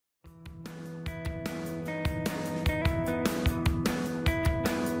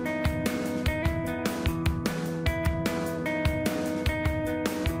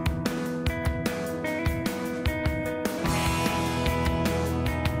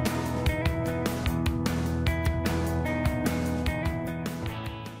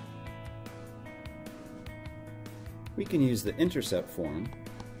we can use the intercept form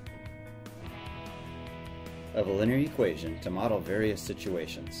of a linear equation to model various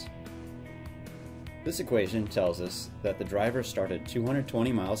situations. This equation tells us that the driver started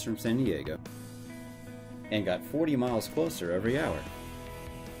 220 miles from San Diego and got 40 miles closer every hour.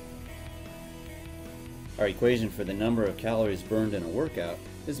 Our equation for the number of calories burned in a workout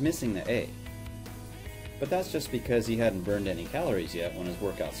is missing the A. But that's just because he hadn't burned any calories yet when his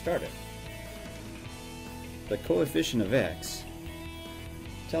workout started. The coefficient of X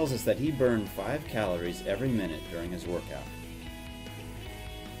tells us that he burned 5 calories every minute during his workout.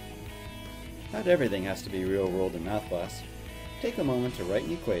 Not everything has to be real world in math class. Take a moment to write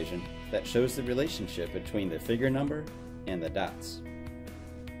an equation that shows the relationship between the figure number and the dots.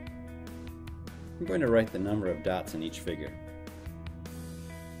 I'm going to write the number of dots in each figure.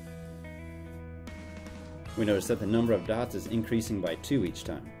 We notice that the number of dots is increasing by 2 each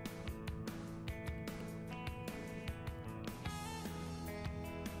time.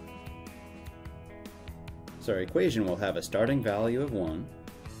 So our equation will have a starting value of 1,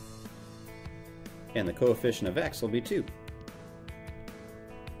 and the coefficient of X will be 2.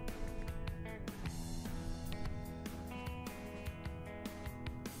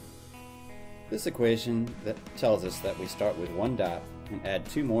 This equation that tells us that we start with 1 dot and add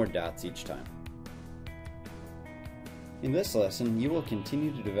 2 more dots each time. In this lesson, you will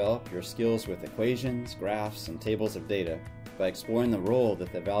continue to develop your skills with equations, graphs, and tables of data by exploring the role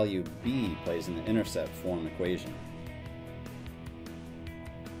that the value b plays in the intercept form equation.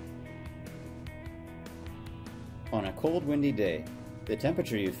 On a cold, windy day, the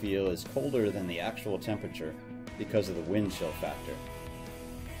temperature you feel is colder than the actual temperature because of the wind chill factor.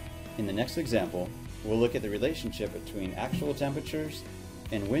 In the next example, we'll look at the relationship between actual temperatures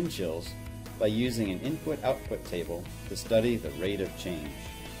and wind chills by using an input-output table to study the rate of change.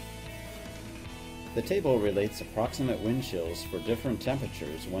 The table relates approximate wind chills for different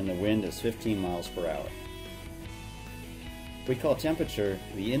temperatures when the wind is 15 miles per hour. We call temperature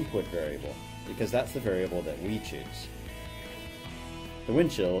the input variable because that's the variable that we choose. The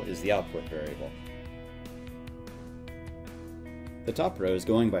wind chill is the output variable. The top row is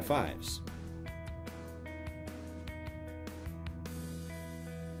going by 5s.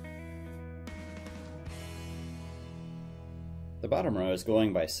 The bottom row is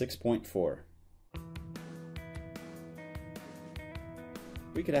going by 6.4.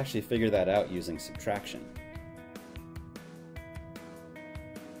 We could actually figure that out using subtraction.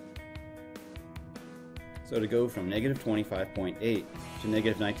 So to go from negative 25.8 to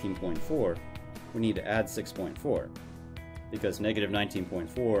negative 19.4, we need to add 6.4, because negative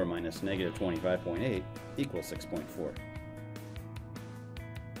 19.4 minus negative 25.8 equals 6.4.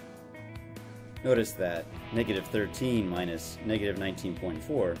 Notice that negative 13 minus negative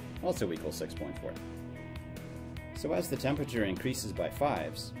 19.4 also equals 6.4. So as the temperature increases by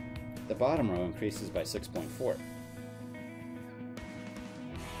 5s, the bottom row increases by 6.4.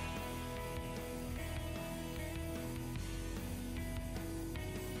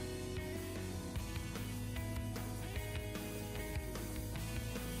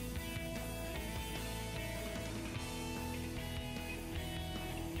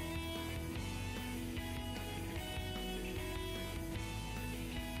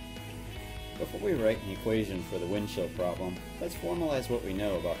 Before we write an equation for the wind chill problem, let's formalize what we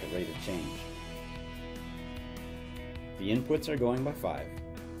know about the rate of change. The inputs are going by 5.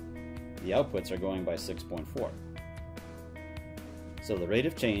 The outputs are going by 6.4. So the rate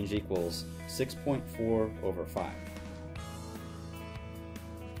of change equals 6.4 over 5.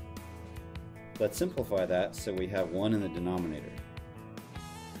 Let's simplify that so we have 1 in the denominator.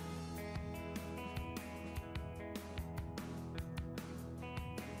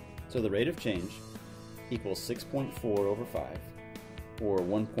 So the rate of change equals 6.4 over 5, or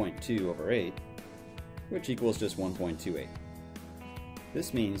 1.2 over 8, which equals just 1.28.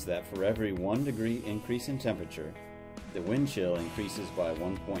 This means that for every 1 degree increase in temperature, the wind chill increases by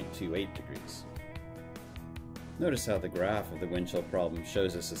 1.28 degrees. Notice how the graph of the wind chill problem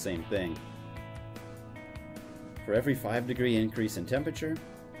shows us the same thing. For every 5 degree increase in temperature,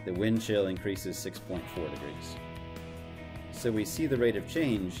 the wind chill increases 6.4 degrees. So we see the rate of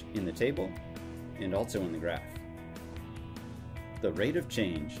change in the table and also in the graph. The rate of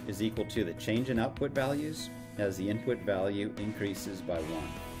change is equal to the change in output values as the input value increases by 1.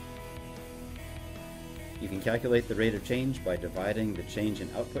 You can calculate the rate of change by dividing the change in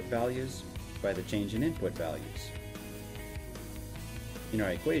output values by the change in input values. In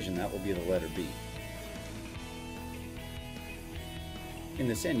our equation, that will be the letter B. In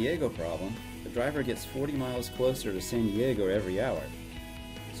the San Diego problem, the driver gets 40 miles closer to San Diego every hour,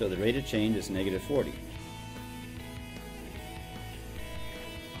 so the rate of change is negative 40.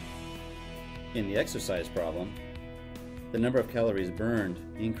 In the exercise problem, the number of calories burned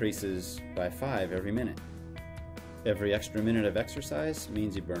increases by 5 every minute. Every extra minute of exercise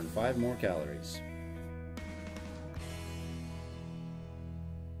means you burn 5 more calories.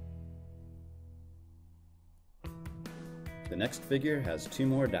 The next figure has 2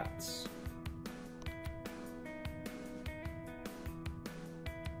 more dots.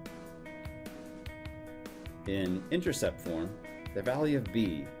 In intercept form, the value of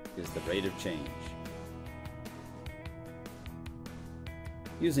B is the rate of change.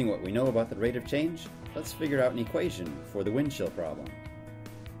 Using what we know about the rate of change, let's figure out an equation for the wind chill problem.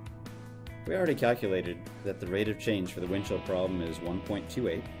 We already calculated that the rate of change for the wind chill problem is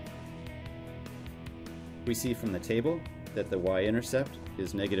 1.28. We see from the table that the y-intercept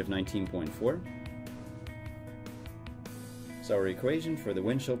is negative 19.4. So our equation for the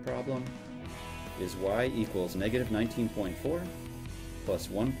wind chill problem is y equals negative 19.4 plus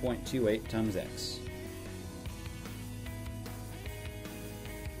 1.28 times x.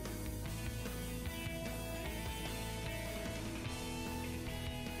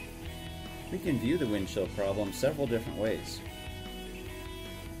 We can view the wind chill problem several different ways.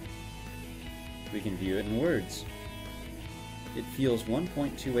 We can view it in words. It feels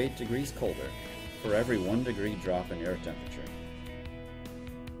 1.28 degrees colder for every 1 degree drop in air temperature.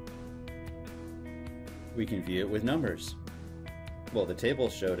 We can view it with numbers. Well, the table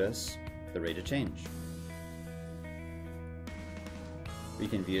showed us the rate of change. We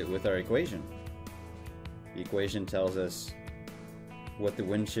can view it with our equation. The equation tells us what the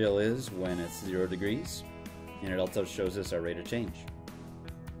wind chill is when it's 0 degrees, and it also shows us our rate of change.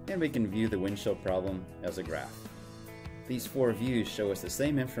 And we can view the wind chill problem as a graph. These 4 views show us the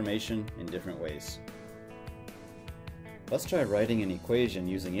same information in different ways. Let's try writing an equation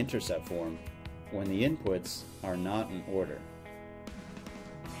using intercept form when the inputs are not in order.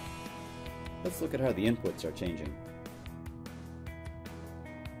 Let's look at how the inputs are changing.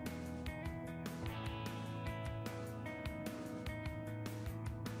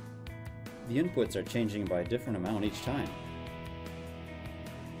 The inputs are changing by a different amount each time.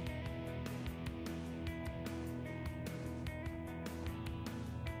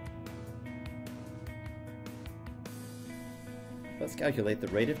 Let's calculate the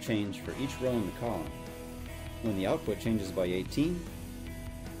rate of change for each row in the column. When the output changes by 18,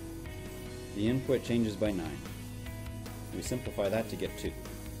 the input changes by 9. We simplify that to get 2.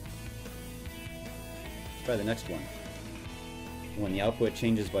 Let's try the next one. When the output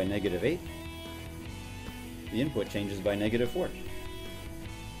changes by negative 8, the input changes by negative 4.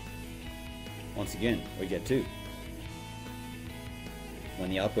 Once again, we get 2. When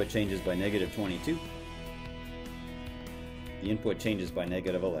the output changes by negative 22, the input changes by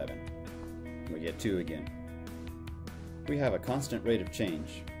negative 11. We get 2 again. We have a constant rate of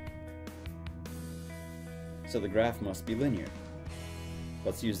change, so the graph must be linear.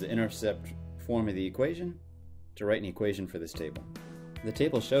 Let's use the intercept form of the equation to write an equation for this table. The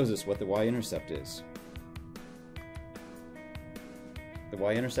table shows us what the y-intercept is. The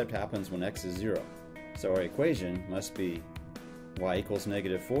y-intercept happens when x is 0, so our equation must be y equals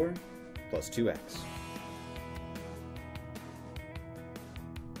negative 4 plus 2x.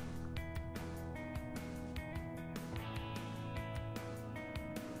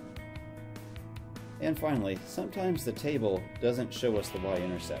 And finally, sometimes the table doesn't show us the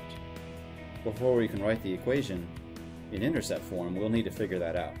y-intercept. Before we can write the equation in intercept form, we'll need to figure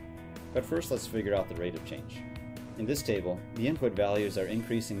that out. But first, let's figure out the rate of change. In this table, the input values are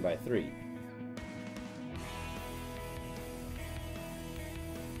increasing by 3.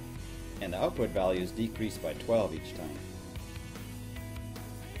 And the output values decrease by 12 each time.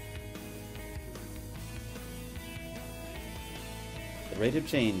 The rate of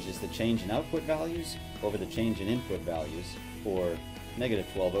change is the change in output values over the change in input values, or negative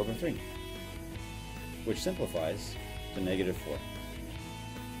 12 over 3, which simplifies to negative 4.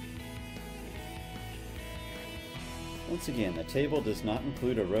 Once again, the table does not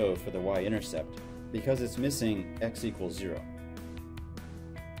include a row for the y-intercept because it's missing x equals 0.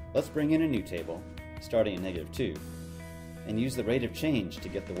 Let's bring in a new table, starting at negative 2, and use the rate of change to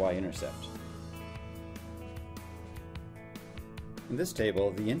get the y-intercept. In this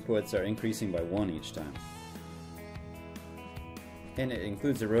table, the inputs are increasing by 1 each time, and it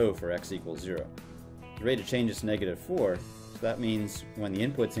includes a row for x equals 0. The rate of change is negative 4, so that means when the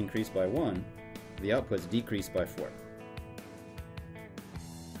inputs increase by 1, the outputs decrease by 4.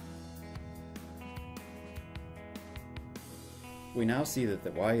 We now see that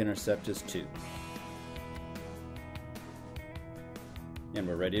the y-intercept is 2. And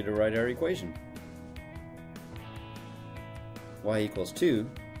we're ready to write our equation. Y equals 2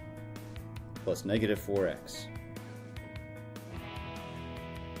 plus negative 4x.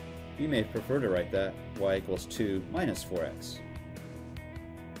 You may prefer to write that y equals 2 minus 4x.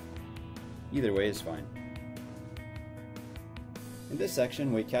 Either way is fine. In this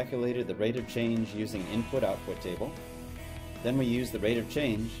section, we calculated the rate of change using input-output table. Then we used the rate of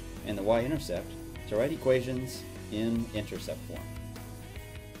change and the y-intercept to write equations in intercept form.